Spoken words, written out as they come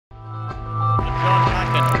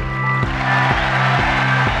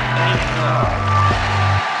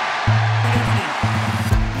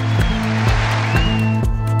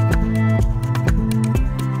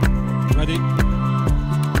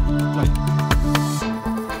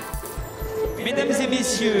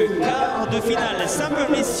messieurs, quart de finale simple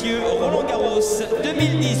messieurs, Roland-Garros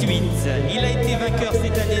 2018. Il a été vainqueur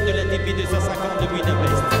cette année de l'ATP 250 de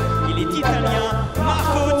Budapest. Il est italien,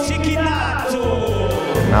 Marco Cecchinato.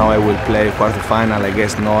 Now I will play quarterfinal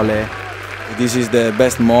against Nole. This is the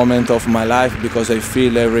best moment of my life because I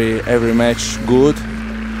feel every match good.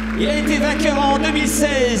 Il a été vainqueur en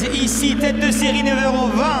 2016, ici tête de série numéro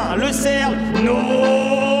 20, le Serbe Djokovic.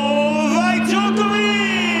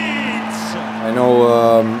 I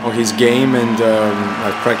know his game and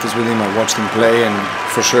I've practiced with him, I watched him play, and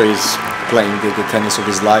for sure he's playing the tennis of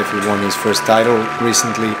his life. He won his first title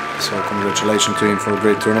recently, so congratulations to him for a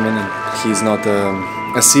great tournament. And he's not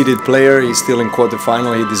a seeded player, he's still in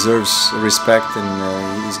quarterfinal, he deserves respect,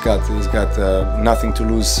 and he's got nothing to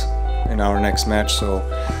lose in our next match, so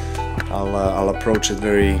I'll approach it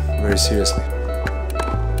very seriously.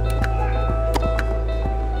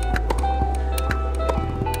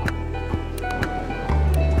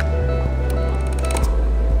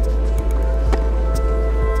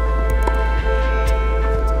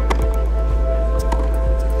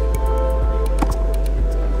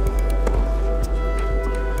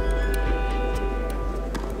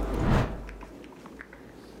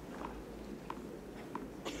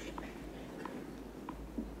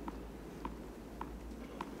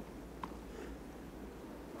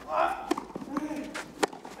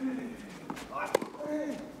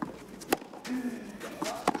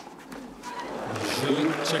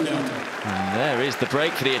 And there is the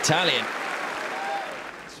break for the Italian.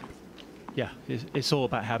 Yeah, it's all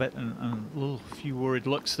about habit, and a little few worried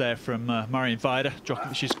looks there from Marian Vida,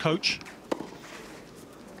 Djokovic's coach.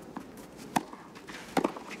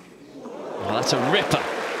 Well, that's a ripper.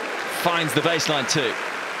 Finds the baseline too.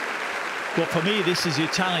 Well, for me, this is the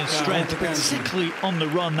Italian strength, particularly on the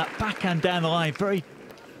run. That backhand down the line, very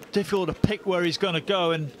difficult to pick where he's going to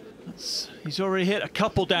go, and he's already hit a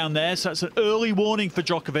couple down there, so that's an early warning for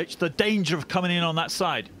Djokovic, the danger of coming in on that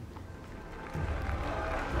side.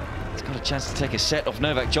 He's got a chance to take a set off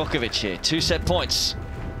Novak Djokovic here. 2 set points.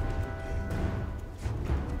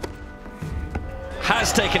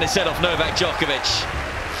 Has taken a set off Novak Djokovic.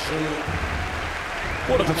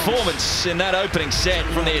 What a performance in that opening set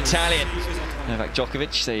from the Italian. Novak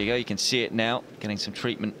Djokovic, there you go, you can see it now, getting some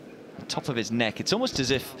treatment on top of his neck. It's almost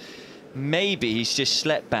as if maybe he's just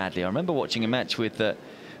slept badly. I remember watching a match with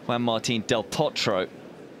Juan Martín del Potro,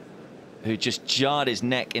 who just jarred his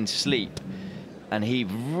neck in sleep, and he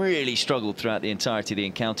really struggled throughout the entirety of the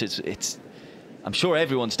encounter. I'm sure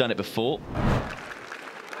everyone's done it before.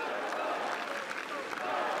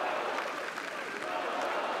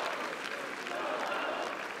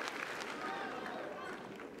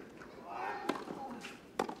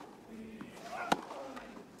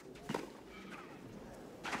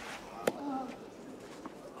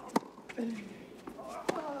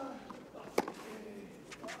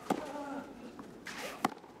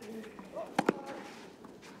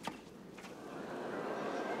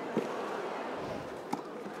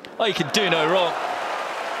 Oh, he can do no wrong.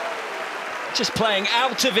 Just playing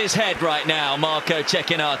out of his head right now, Marco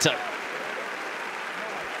Cecchinato.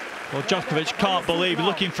 Well, Djokovic can't believe,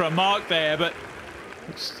 looking for a mark there, but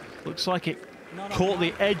looks like it caught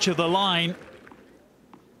the edge of the line.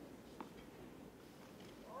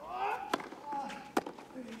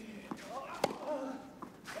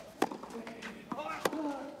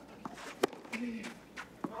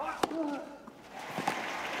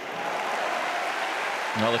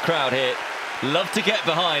 Well, the crowd here love to get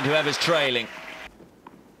behind whoever's trailing.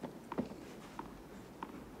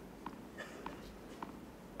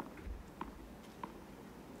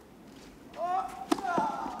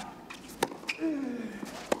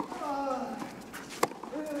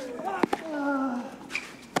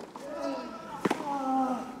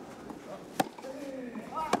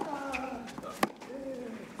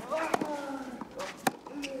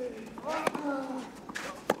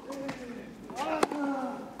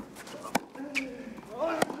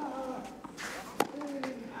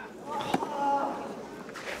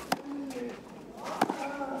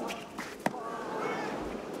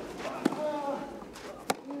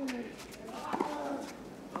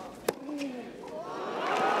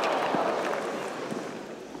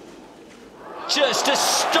 Just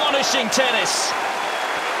astonishing tennis.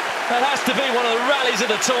 That has to be one of the rallies of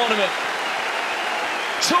the tournament.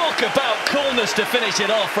 Talk about coolness to finish it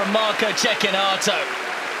off from Marco Cecchinato.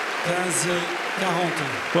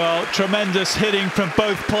 Well, tremendous hitting from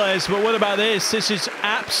both players, but what about this? This is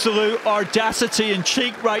absolute audacity and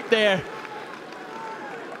cheek right there.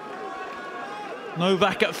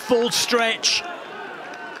 Novak at full stretch.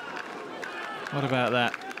 What about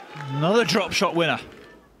that? Another drop shot winner.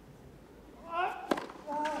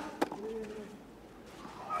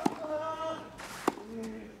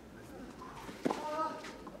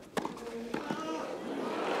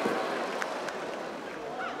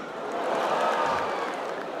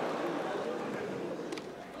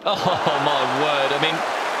 Oh, my word. I mean,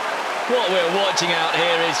 what we're watching out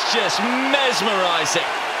here is just mesmerising.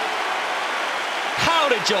 How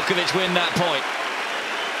did Djokovic win that point?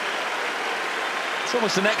 It's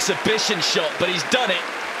almost an exhibition shot, but he's done it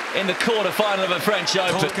in the quarter-final of a French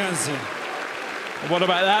Open. What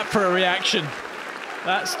about that for a reaction?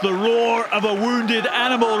 That's the roar of a wounded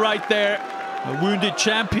animal right there. A wounded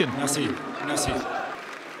champion. Merci. Merci.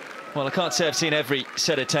 Well, I can't say I've seen every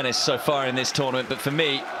set of tennis so far in this tournament, but for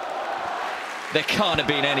me, there can't have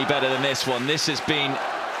been any better than this one. This has been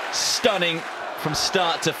stunning from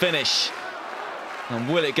start to finish. And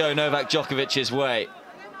will it go Novak Djokovic's way?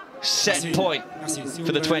 Set point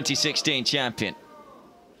for the 2016 champion.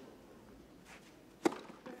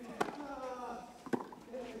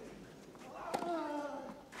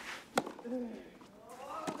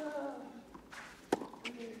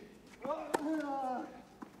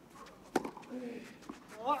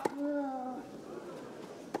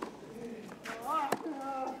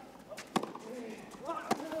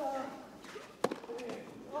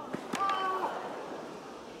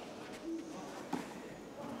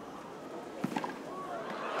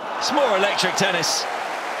 It's more electric tennis.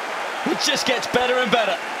 It just gets better and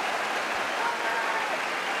better.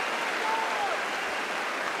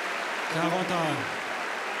 41.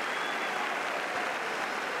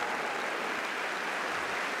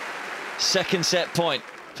 Second set point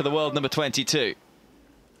for the world number 22.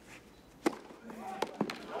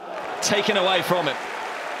 Taken away from him.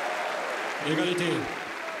 Égalité.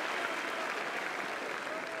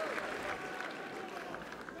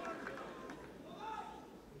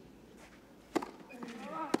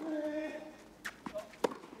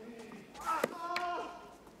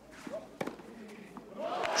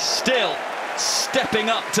 Still stepping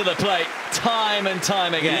up to the plate time and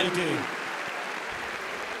time again. Égalité.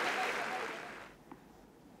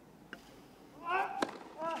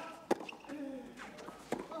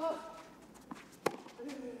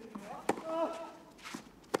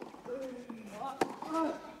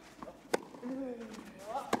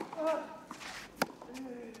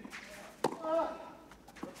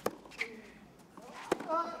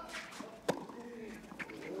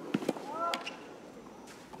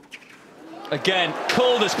 Again,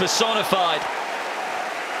 cold as personified.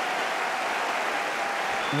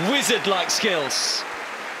 Wizard-like skills.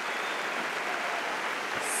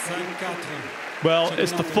 5-4. Well,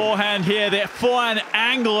 it's the forehand here. The forehand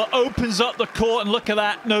angle opens up the court, and look at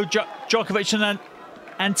that. No, Djokovic can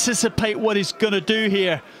anticipate what he's going to do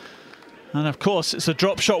here. And of course, it's a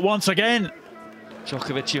drop shot once again.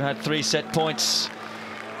 Djokovic, you had 3 set points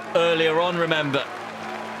earlier on, remember.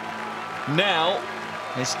 Now,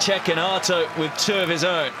 it's Cecchinato with 2 of his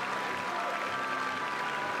own.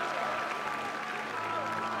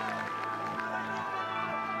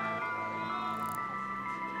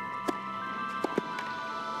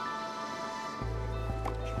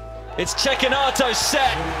 It's Cecchinato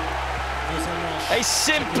set. A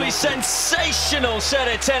simply sensational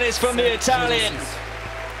set of tennis from the Italian.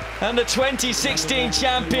 And the 2016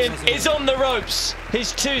 champion is on the ropes.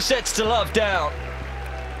 His 2 sets to love down.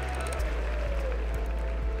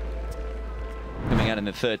 Coming out in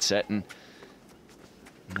the 3rd set, and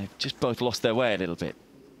they've just both lost their way a little bit.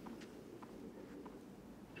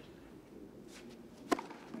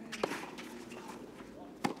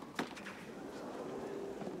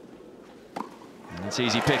 And it's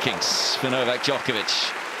easy pickings for Novak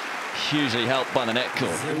Djokovic, hugely helped by the net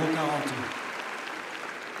court. 0-40.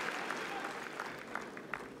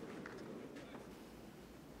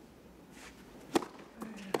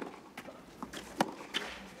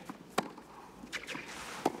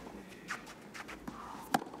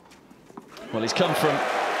 Well, he's come from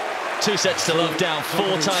 2 sets to love down 4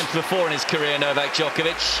 times before in his career, Novak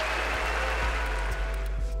Djokovic.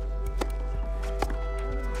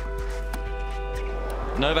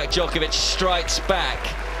 Novak Djokovic strikes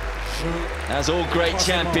back, as all great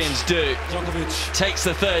champions do. Takes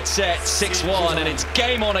the 3rd set, 6-1, and it's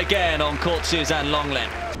game on again on court Suzanne Lenglen.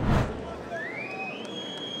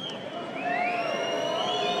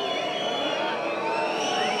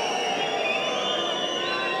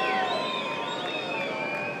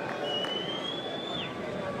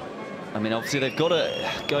 I mean, obviously they've got to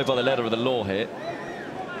go by the letter of the law here.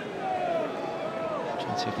 Try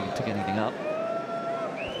and see if we can pick anything up.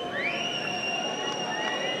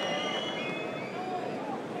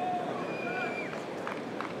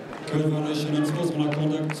 Code violation and sportsmanlike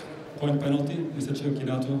conduct. Point penalty. Mr.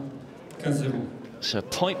 Cecchinato. 15-0. So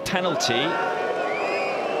point penalty.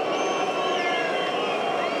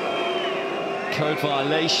 Code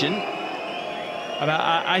violation. And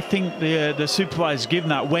I think the supervisor's given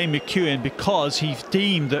that Wayne McEwen because he's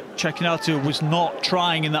deemed that Cecchinato was not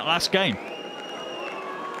trying in that last game.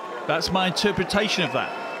 That's my interpretation of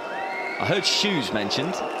that. I heard shoes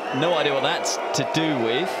mentioned. No idea what that's to do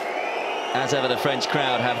with. As ever, the French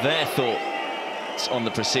crowd have their thoughts on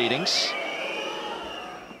the proceedings.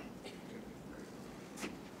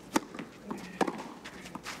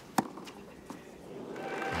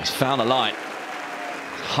 He's found the line.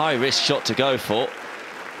 High risk shot to go for.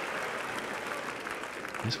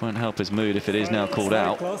 This won't help his mood if it is now called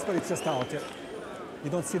out.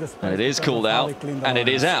 And it is called out, and it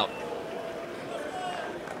is out.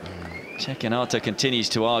 Cecchinato continues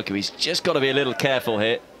to argue. He's just got to be a little careful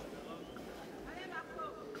here.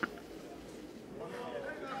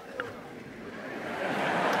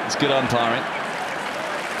 It's good umpiring.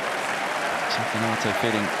 Cecchinato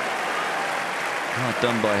feeling hard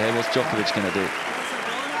done by here. What's Djokovic going to do?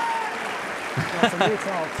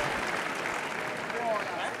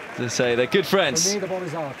 To say they're good friends.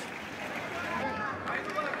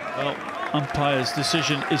 Well, umpire's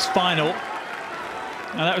decision is final.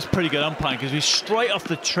 And that was pretty good umpiring because he's straight off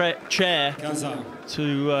the chair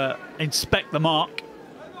to inspect the mark.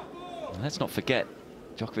 Let's not forget,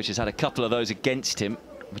 Djokovic has had a couple of those against him,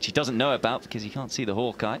 which he doesn't know about because he can't see the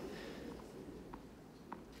Hawkeye.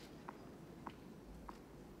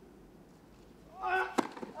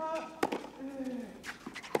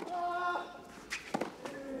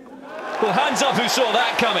 Well, hands up, who saw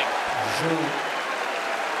that coming?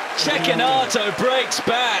 Cecchinato breaks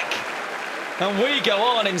back. And we go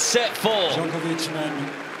on in set 4. Djokovic mène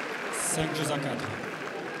 5-4.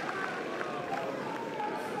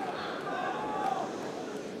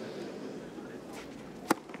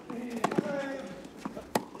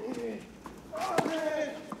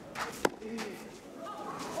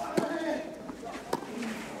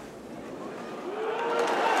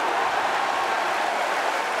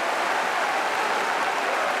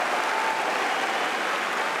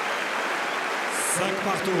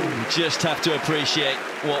 You just have to appreciate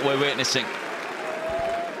what we're witnessing.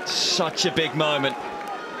 Such a big moment.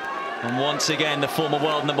 And once again, the former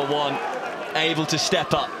world #1 able to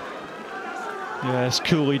step up. Yes,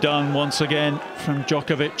 coolly done once again from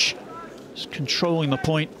Djokovic. Just controlling the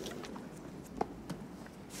point.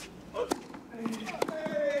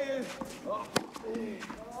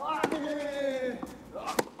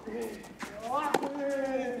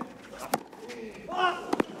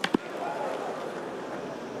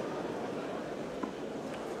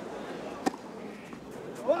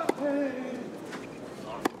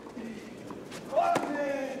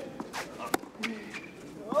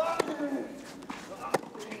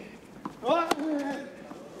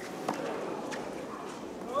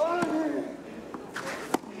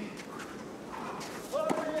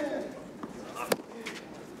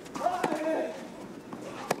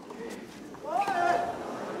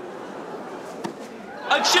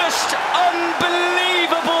 A just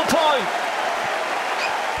unbelievable point.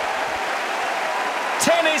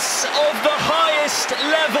 Tennis of the highest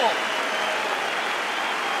level.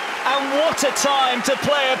 And what a time to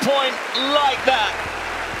play a point like that.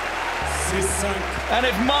 And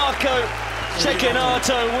if Marco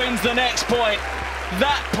Cecchinato wins the next point,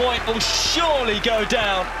 that point will surely go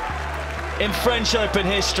down in French Open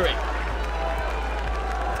history.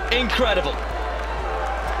 Incredible.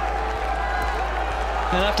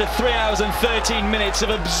 And after 3 hours and 13 minutes of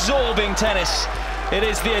absorbing tennis, it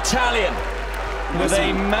is the Italian with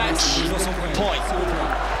a match point.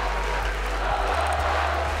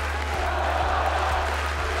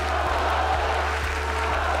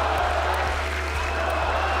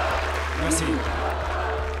 Merci.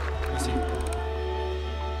 Merci.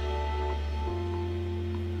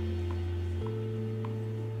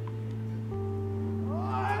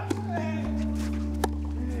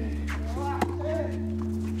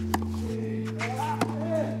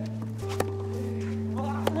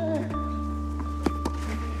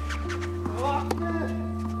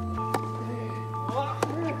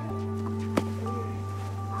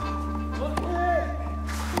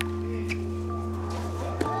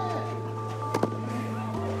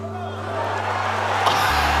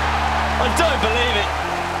 I don't believe it.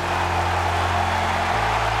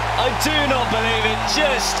 I do not believe it.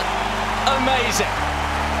 Just amazing.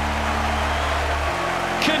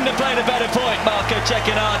 Couldn't have played a better point, Marco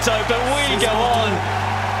Cecchinato, but we go on.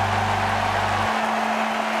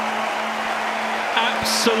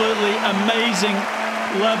 Absolutely amazing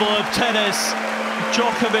level of tennis.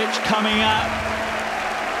 Djokovic coming out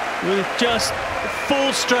with just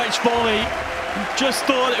full stretch volley. Just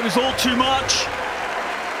thought it was all too much.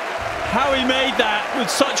 How he made that with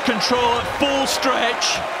such control at full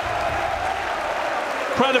stretch.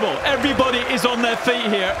 Incredible. Everybody is on their feet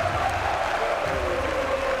here.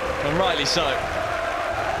 And rightly so.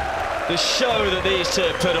 The show that these two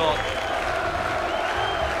have put on.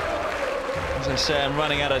 As I say, I'm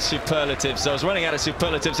running out of superlatives. I was running out of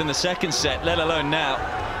superlatives in the second set, let alone now.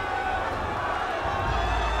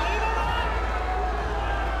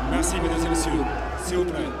 Merci, mesdames et messieurs. S'il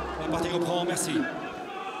vous plaît, la partie reprend. Merci.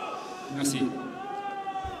 Merci.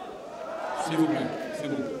 S'il vous plaît, c'est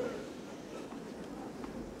bon.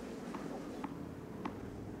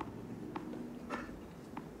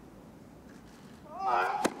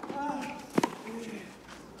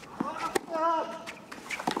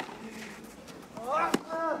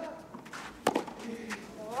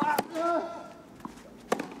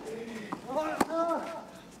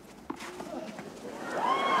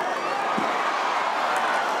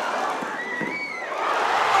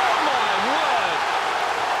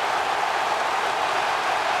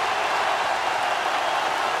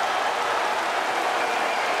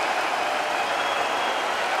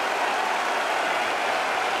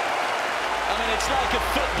 It's like a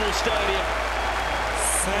football stadium.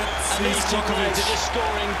 And these two guys are just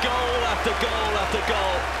scoring goal after goal after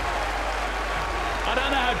goal. I don't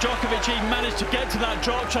know how Djokovic even managed to get to that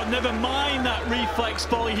drop shot. Never mind that reflex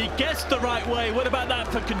volley. He gets the right way. What about that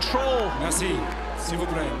for control? Merci. S'il vous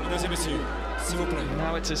plaît, mesdames et messieurs. S'il vous plaît.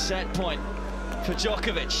 Now it's a set point for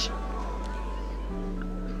Djokovic.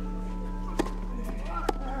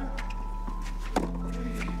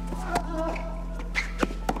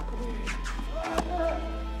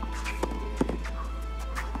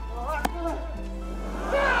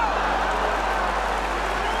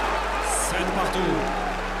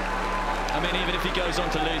 I mean, even if he goes on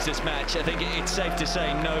to lose this match, I think it's safe to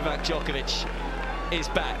say Novak Djokovic is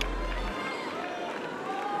back.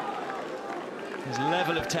 His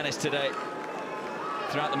level of tennis today,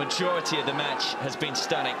 throughout the majority of the match, has been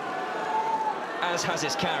stunning, as has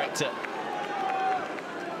his character.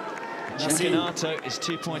 Cecchinato is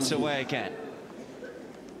 2 points away again.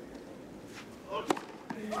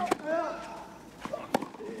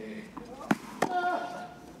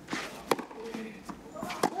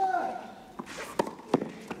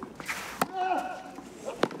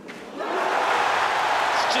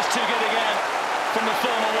 Just too good again from the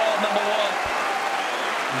former world #1.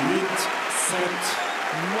 8-7.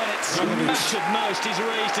 When it's mattered most, he's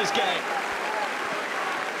raised his game.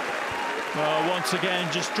 Well, once again,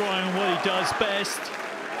 just drawing what he does best.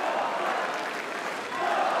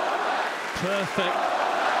 Perfect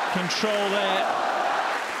control there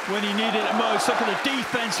when he needed it most. Look at the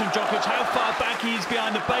defense from Djokovic, how far back he is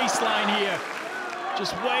behind the baseline here.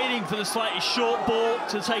 Just waiting for the slightly short ball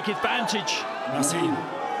to take advantage. Merci.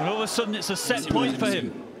 And all of a sudden it's a set point for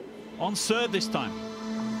him. On serve this time.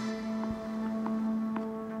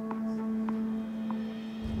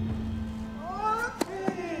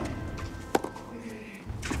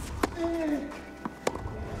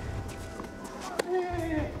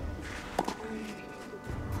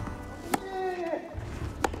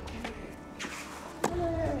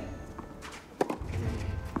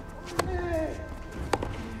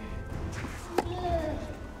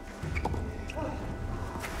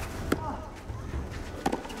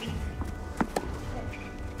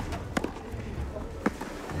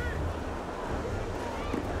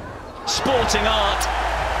 Sporting art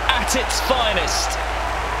at its finest.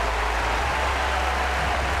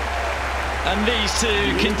 And these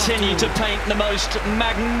two continue to paint the most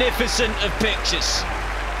magnificent of pictures.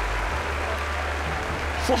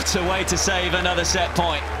 What a way to save another set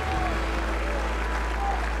point.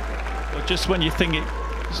 Well, just when you think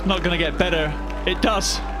it's not going to get better, it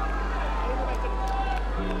does.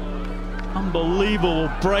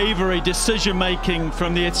 Unbelievable bravery, decision-making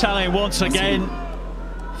from the Italian once again.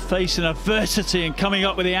 Facing adversity and coming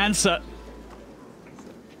up with the answer.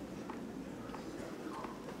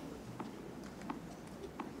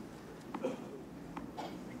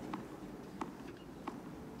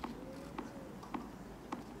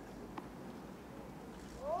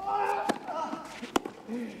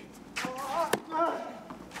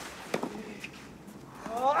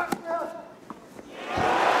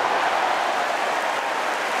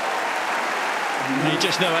 You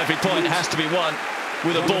just know every point has to be won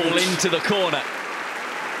with a ball into the corner.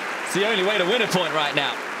 It's the only way to win a point right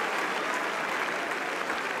now.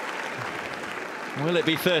 Will it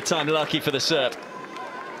be third time lucky for the Serb?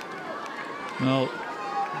 Well,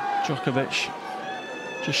 Djokovic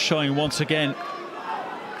just showing once again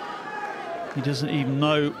he doesn't even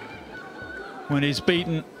know when he's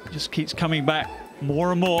beaten. Just keeps coming back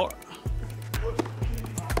more and more.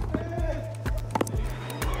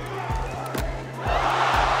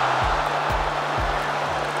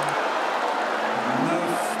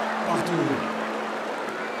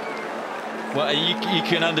 Well, you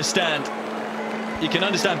can understand. You can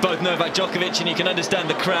understand both Novak Djokovic and you can understand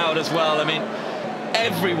the crowd as well. I mean,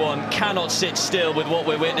 everyone cannot sit still with what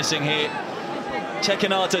we're witnessing here.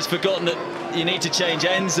 Cecchinato's forgotten that you need to change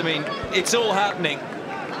ends. I mean, it's all happening.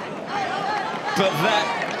 But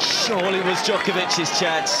that surely was Djokovic's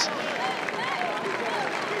chance.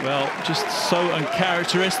 Well, just so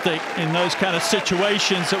uncharacteristic in those kind of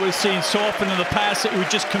situations that we've seen so often in the past, that he would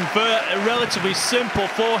just convert a relatively simple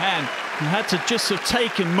forehand and had to just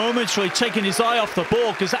have momentarily taken his eye off the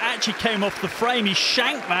ball, because it actually came off the frame. He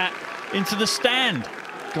shanked that into the stand.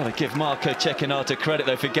 Got to give Marco Cecchinato credit,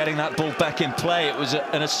 though, for getting that ball back in play. It was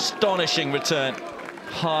an astonishing return.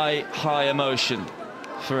 High emotion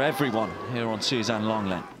for everyone here on Suzanne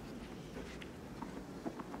Lenglen.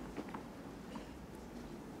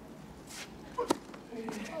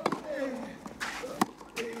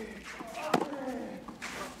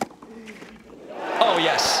 Oh,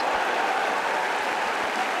 yes.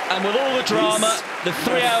 And with all the drama, the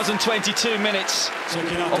 3 hours and 22 minutes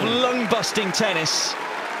of lung-busting tennis,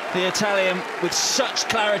 the Italian with such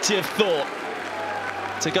clarity of thought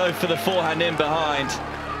to go for the forehand in behind.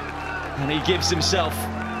 And he gives himself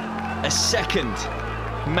a second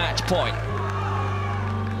match point.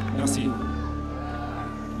 Merci.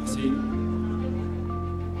 Merci.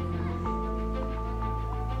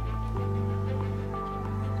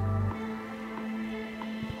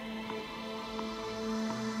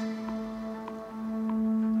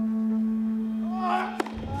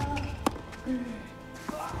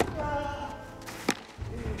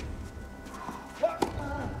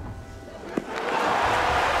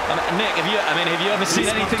 Nick, have you ever seen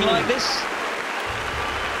anything like this?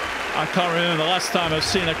 I can't remember the last time I've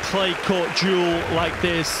seen a clay court duel like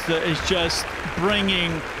this that is just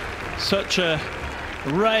bringing such a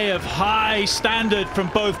array of high standard from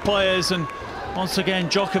both players. And once again,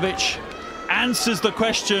 Djokovic answers the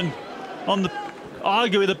question on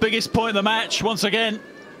arguably the biggest point of the match once again.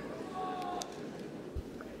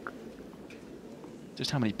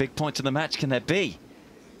 Just how many big points in the match can there be?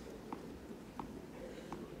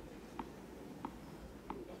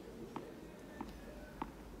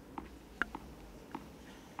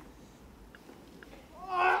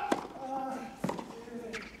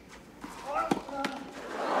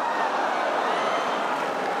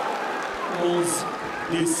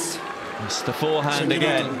 It's the forehand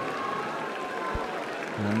again.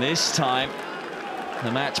 And this time,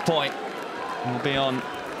 the match point will be on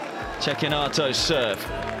Cecchinato's serve.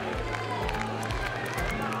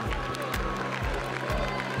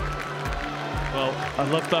 Well, I'd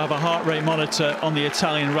love to have a heart rate monitor on the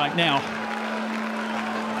Italian right now.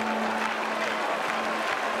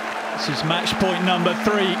 This is match point number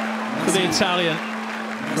 3 for the Italian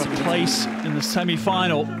for a place in the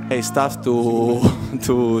semi-final. It's tough to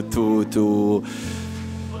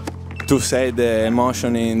say the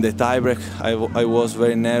emotion in the tiebreak. I was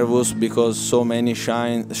very nervous because so many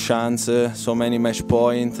chances, so many match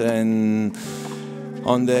points, and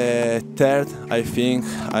on the third, I think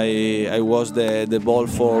I was the ball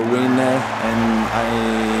for winner, and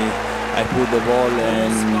I put the ball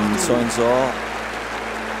and so.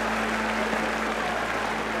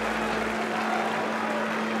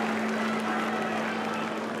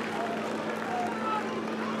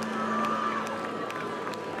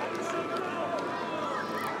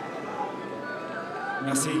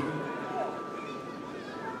 Merci.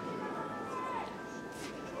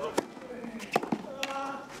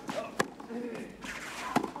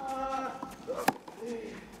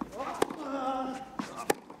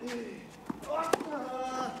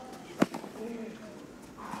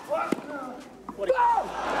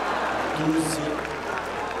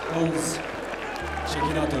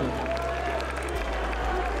 Cecchinato.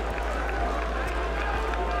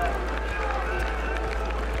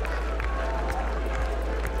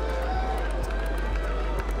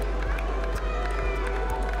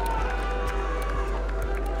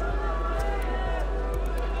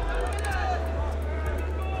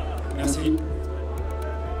 Merci.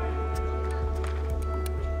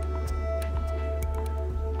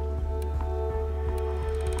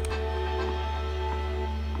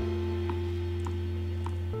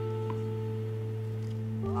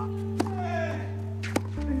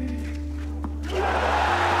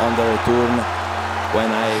 On the return, when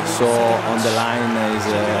I saw on the line,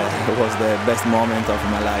 it was the best moment of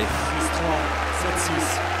my life.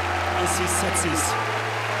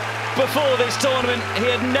 Before this tournament, he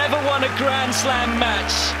had never won a Grand Slam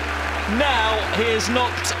match. Now he has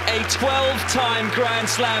knocked a 12-time Grand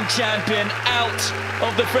Slam champion out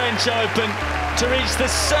of the French Open to reach the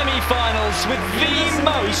semi-finals with the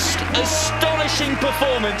most astonishing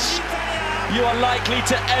performance you are likely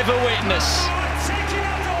to ever witness.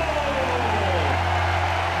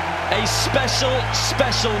 A special,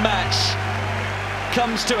 special match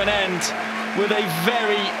comes to an end with a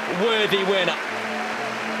very worthy winner.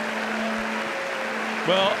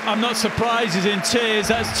 Well, I'm not surprised he's in tears.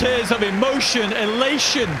 That's tears of emotion,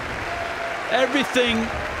 elation. Everything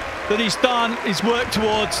that he's done, he's worked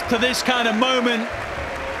towards to this kind of moment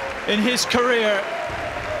in his career.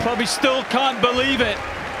 Probably still can't believe it.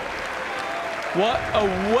 What a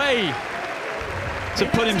way to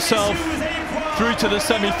put himself through to the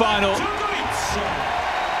semi-final.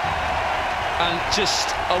 And just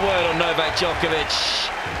a word on Novak Djokovic.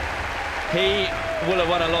 He will have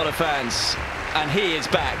won a lot of fans, and he is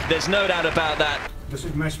back. There's no doubt about that. Does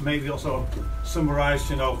this match maybe also summarize,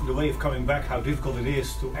 you know, the way of coming back, how difficult it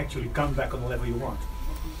is to actually come back on the level you want?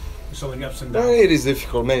 There's so many ups and downs. It is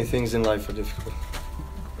difficult. Many things in life are difficult.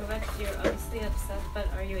 Novak, you're obviously upset, but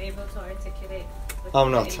are you able to articulate?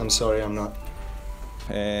 I'm not. I'm sorry. I'm not.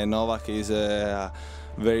 Novak is a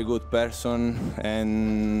very good person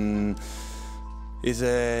and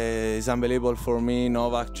is unbelievable for me.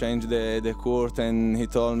 Novak changed the court and he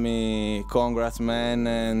told me, "Congrats, man,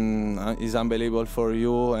 and it's unbelievable for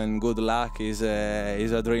you and good luck." Is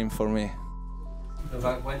a dream for me.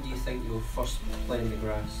 Novak, when do you think you'll first play in the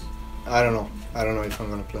grass? I don't know. I don't know if I'm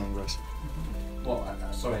going to play in grass. What?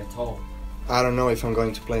 Sorry, at all? I don't know if I'm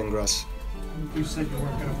going to play in grass. You said you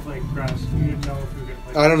weren't going to play grass. You didn't know if you were going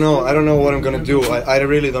to play. I don't know. I don't know what I'm going to do. I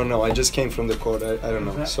really don't know. I just came from the court. I don't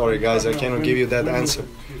know. Sorry, guys. I cannot give you that answer.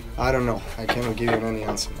 I don't know. I cannot give you any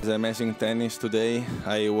answer. It's amazing tennis today.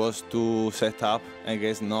 I was too set up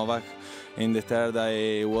against Novak. In the third,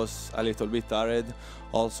 I was a little bit tired.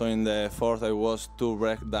 Also in the fourth, I was too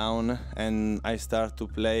break down, and I started to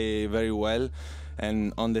play very well.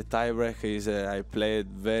 And on the tiebreak, I played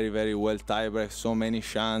very, very well tiebreak. So many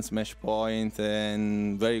chances, match point,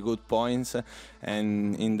 and very good points.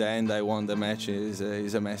 And in the end, I won the match. Is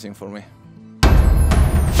amazing for me.